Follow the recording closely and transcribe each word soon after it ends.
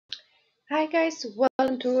Hi guys,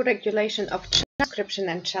 welcome to regulation of transcription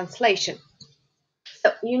and translation.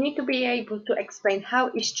 So you need to be able to explain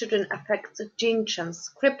how estrogen affects gene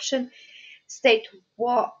transcription, state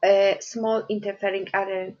what a small interfering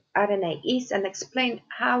RNA is, and explain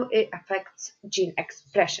how it affects gene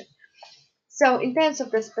expression. So in terms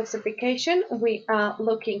of the specification, we are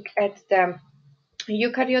looking at the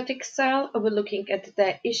eukaryotic cell, we're looking at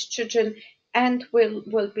the estrogen, and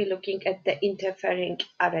we'll be looking at the interfering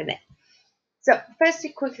RNA. So first, a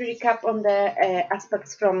quick recap on the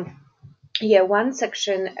aspects from year 1,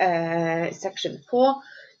 section 4.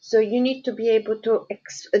 So you need to be able to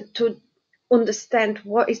understand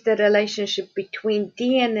what is the relationship between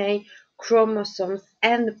DNA, chromosomes,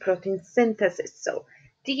 and protein synthesis. So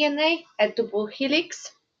DNA, a double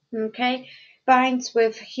helix, okay, binds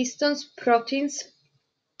with histones, proteins,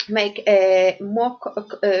 make a more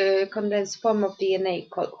condensed form of DNA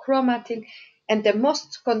called chromatin, and the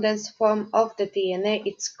most condensed form of the DNA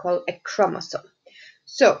it's called a chromosome.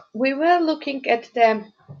 So we were looking at the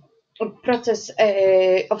process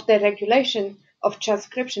of the regulation of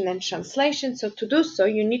transcription and translation. So to do so,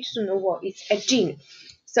 you need to know what is a gene.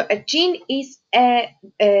 So a gene is a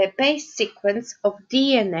base sequence of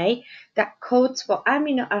DNA that codes for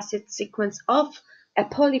amino acid sequence of a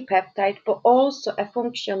polypeptide, but also a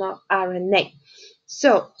functional RNA.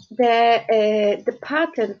 So the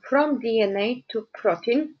pattern from DNA to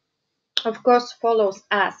protein, of course, follows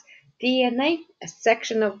as DNA, a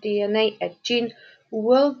section of DNA, a gene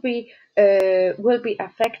will be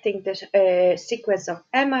affecting the sequence of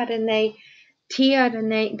mRNA,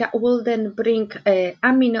 tRNA that will then bring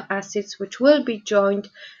amino acids which will be joined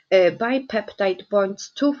by peptide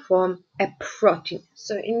bonds to form a protein.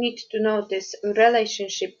 So you need to know this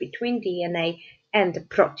relationship between DNA and the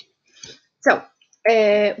protein. So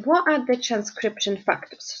what are the transcription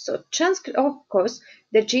factors? So of course,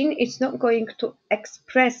 the gene is not going to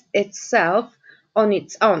express itself on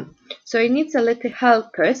its own. So it needs a little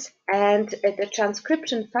helpers, and the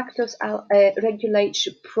transcription factors are regulate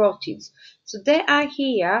proteins. So they are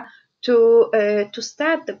here to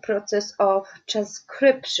start the process of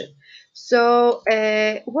transcription. So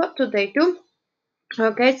what do they do?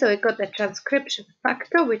 Okay, so we got the transcription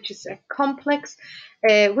factor, which is a complex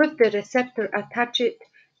with the receptor attached,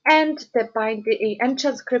 and the binding and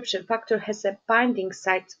transcription factor has a binding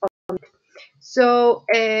site on it. So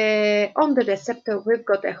on the receptor, we've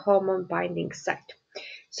got a hormone binding site.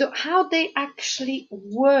 So how they actually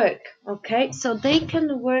work, okay? So they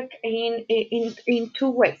can work in two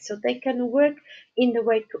ways. So they can work in the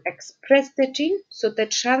way to express the gene, so the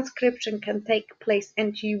transcription can take place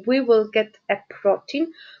and we will get a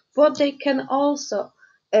protein, but they can also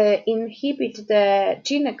inhibit the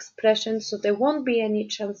gene expression, so there won't be any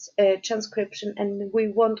transcription and we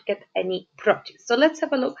won't get any protein. So let's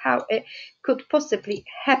have a look how it could possibly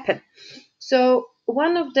happen. So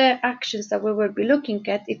one of the actions that we will be looking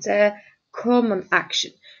at, it's a common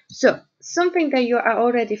action. So something that you are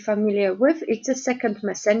already familiar with, it's a second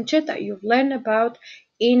messenger that you've learned about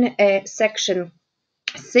in section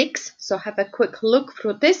 6. So have a quick look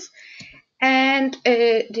through this. And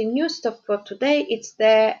the new stuff for today, it's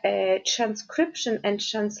the transcription and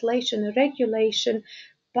translation regulation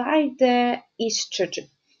by the estrogen.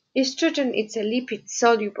 Estrogen is a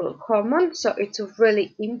lipid-soluble hormone, so it's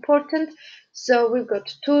really important. So we've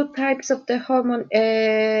got two types of the hormone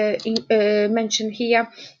mentioned here.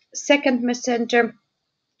 Second messenger,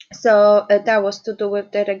 so that was to do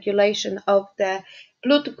with the regulation of the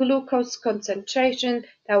blood glucose concentration.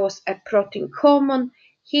 That was a protein hormone.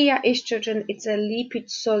 Here, estrogen is a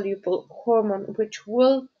lipid-soluble hormone which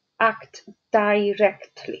will act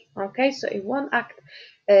directly. Okay, so it won't act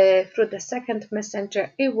through the second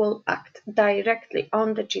messenger, it will act directly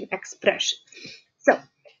on the gene expression. So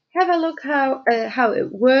have a look how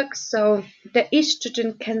it works. So the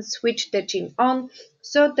estrogen can switch the gene on,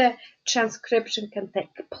 so the transcription can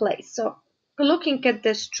take place. So looking at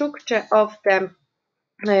the structure of the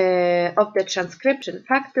transcription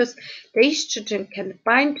factors, the estrogen can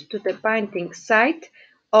bind to the binding site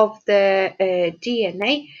of the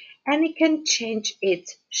DNA, and it can change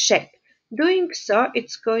its shape. Doing so,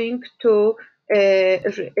 it's going to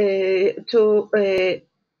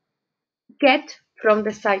get from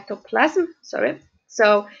the cytoplasm.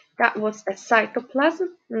 So that was a cytoplasm.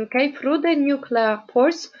 Okay, through the nuclear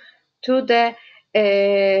pores to the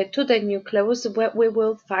nucleus, where we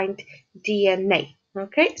will find DNA.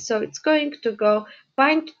 Okay, so it's going to go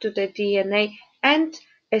bind to the DNA and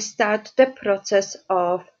start the process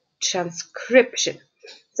of transcription.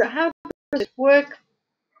 So how does it work?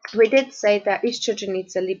 We did say that estrogen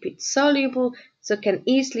is a lipid soluble, so can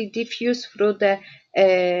easily diffuse through the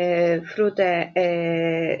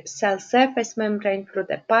cell surface membrane, through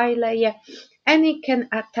the bilayer, and it can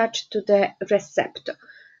attach to the receptor.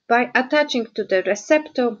 By attaching to the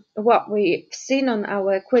receptor, what we've seen on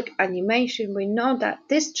our quick animation, we know that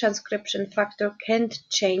this transcription factor can't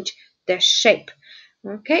change the shape.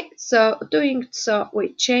 Okay, so doing so,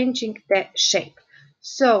 we're changing the shape.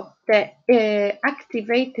 So the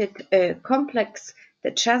activated complex,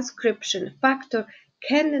 the transcription factor,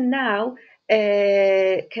 can now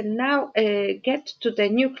get to the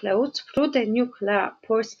nucleus through the nuclear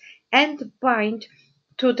pores and bind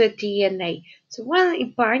to the DNA. So when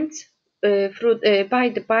it binds by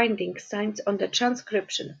the binding sites on the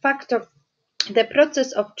transcription factor, the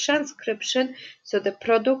process of transcription, so the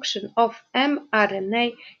production of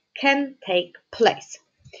mRNA, can take place.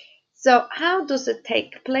 So how does it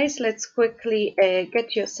take place? Let's quickly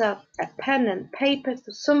get yourself a pen and paper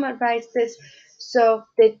to summarize this. So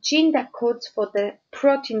the gene that codes for the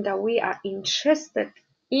protein that we are interested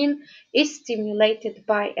in is stimulated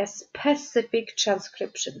by a specific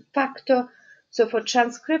transcription factor. So for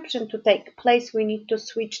transcription to take place, we need to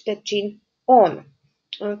switch the gene on.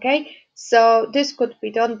 Okay, so this could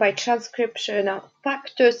be done by transcriptional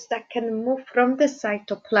factors that can move from the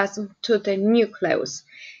cytoplasm to the nucleus.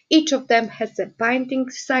 Each of them has a binding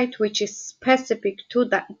site which is specific to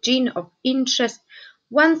that gene of interest.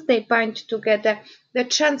 Once they bind together, the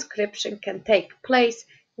transcription can take place.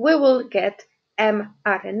 We will get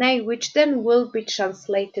mRNA, which then will be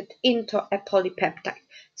translated into a polypeptide.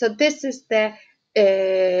 So this is the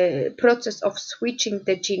process of switching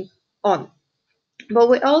the gene on. But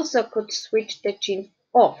we also could switch the gene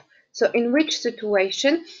off. So in which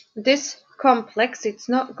situation this complex, it's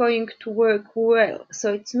not going to work well.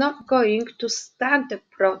 So it's not going to start the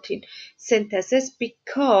protein synthesis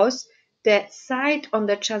because the site on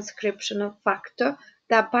the transcriptional factor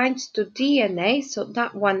that binds to DNA, so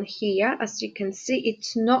that one here, as you can see,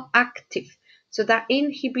 it's not active. So that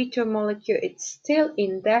inhibitor molecule, it's still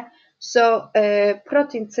in there. So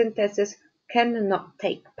protein synthesis cannot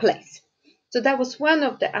take place. So that was one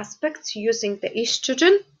of the aspects using the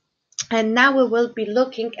estrogen. And now we will be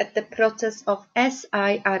looking at the process of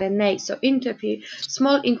siRNA, so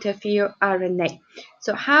small interfere RNA.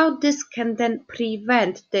 So how this can then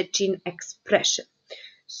prevent the gene expression.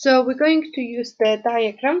 So we're going to use the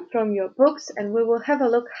diagram from your books, and we will have a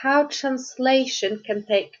look how translation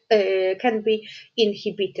can be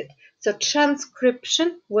inhibited. So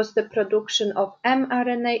transcription was the production of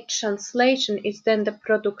mRNA. Translation is then the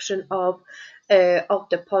production of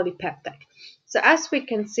the polypeptide. So as we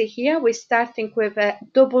can see here, we're starting with a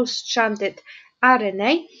double-stranded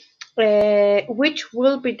RNA, which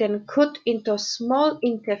will be then cut into small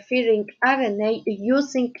interfering RNA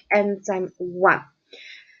using enzyme 1.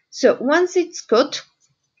 So once it's cut,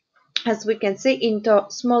 as we can see, into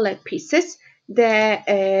smaller pieces, the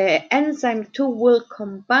enzyme 2 will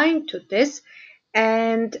combine to this,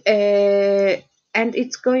 and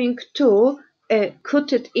it's going to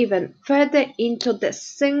cut it even further into the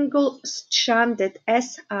single-stranded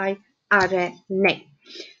siRNA.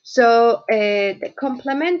 So the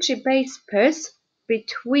complementary base pairs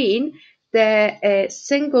between the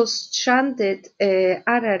single-stranded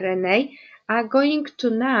rRNA are going to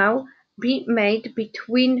now be made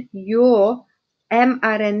between your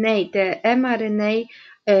mRNA, the mRNA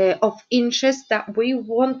of interest that we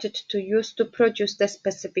wanted to use to produce the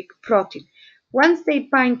specific protein. Once they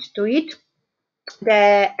bind to it,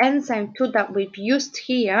 the enzyme 2 that we've used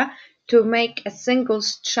here to make a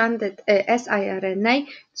single-stranded siRNA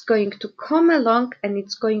is going to come along, and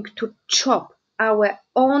it's going to chop our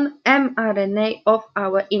own mRNA of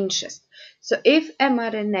our interest. So if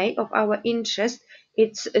mRNA of our interest,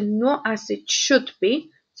 it's not as it should be,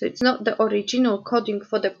 so it's not the original coding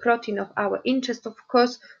for the protein of our interest, of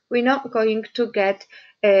course, we're not going to get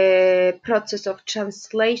a process of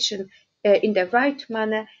translation in the right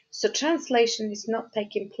manner. So translation is not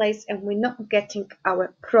taking place, and we're not getting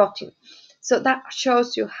our protein. So that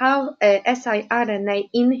shows you how siRNA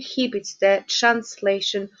inhibits the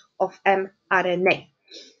translation of mRNA.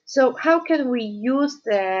 So how can we use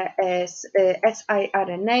the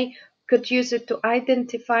siRNA? Could use it to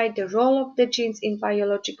identify the role of the genes in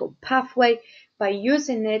biological pathway. By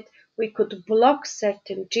using it, we could block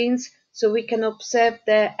certain genes, so we can observe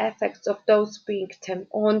the effects of those being turned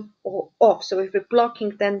on or off. So if we're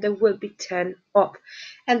blocking them, they will be turned off.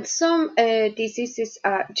 And some diseases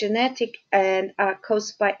are genetic and are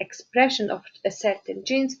caused by expression of certain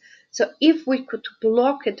genes. So if we could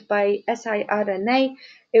block it by siRNA,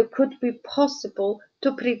 it could be possible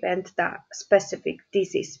to prevent that specific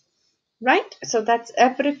disease. Right? So that's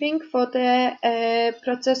everything for the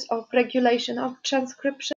process of regulation of transcription.